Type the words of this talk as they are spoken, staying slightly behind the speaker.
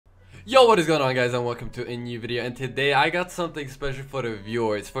Yo, what is going on, guys, and welcome to a new video. And today I got something special for the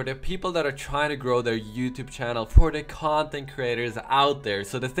viewers, for the people that are trying to grow their YouTube channel, for the content creators out there.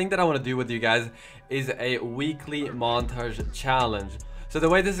 So the thing that I want to do with you guys is a weekly montage challenge. So the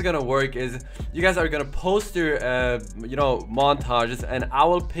way this is gonna work is you guys are gonna post your montages, and I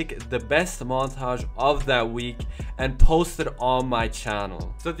will pick the best montage of that week and post it on my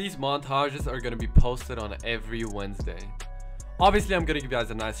channel. So these montages are gonna be posted on every Wednesday. Obviously, I'm gonna give you guys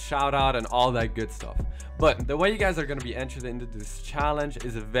a nice shout out and all that good stuff. But the way you guys are gonna be entered into this challenge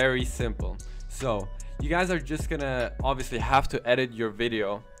is very simple. So you guys are just gonna obviously have to edit your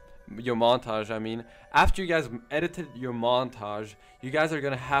video, your montage. I mean, after you guys edited your montage, you guys are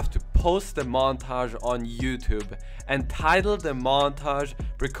gonna have to post the montage on YouTube and title the montage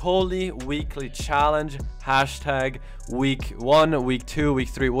Breccoli Weekly Challenge hashtag week 1, week 2, week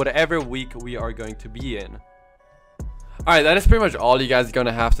 3, whatever week we are going to be in. Alright, that is pretty much all you guys are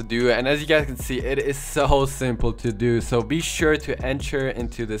gonna have to do, and as you guys can see, it is so simple to do. So be sure to enter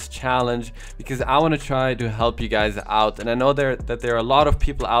into this challenge because I want to try to help you guys out, and I know that there are a lot of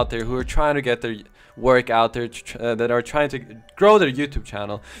people out there who are trying to get their work out there, that are trying to grow their YouTube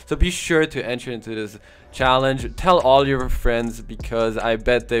channel. So be sure to enter into this challenge. Tell all your friends because I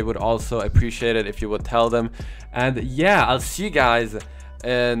bet they would also appreciate it if you would tell them. And yeah, I'll see you guys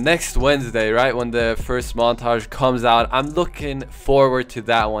next Wednesday, right when the first montage comes out. I'm looking forward to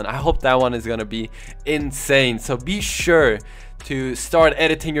that one. I hope that one is gonna be insane. So be sure to start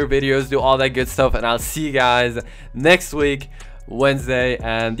editing your videos, do all that good stuff, and I'll see you guys next week Wednesday.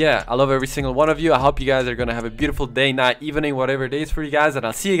 And yeah, I love every single one of you. I hope you guys are gonna have a beautiful day, night, evening, whatever it is for you guys, and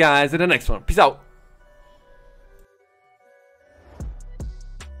I'll see you guys in the next one. Peace out.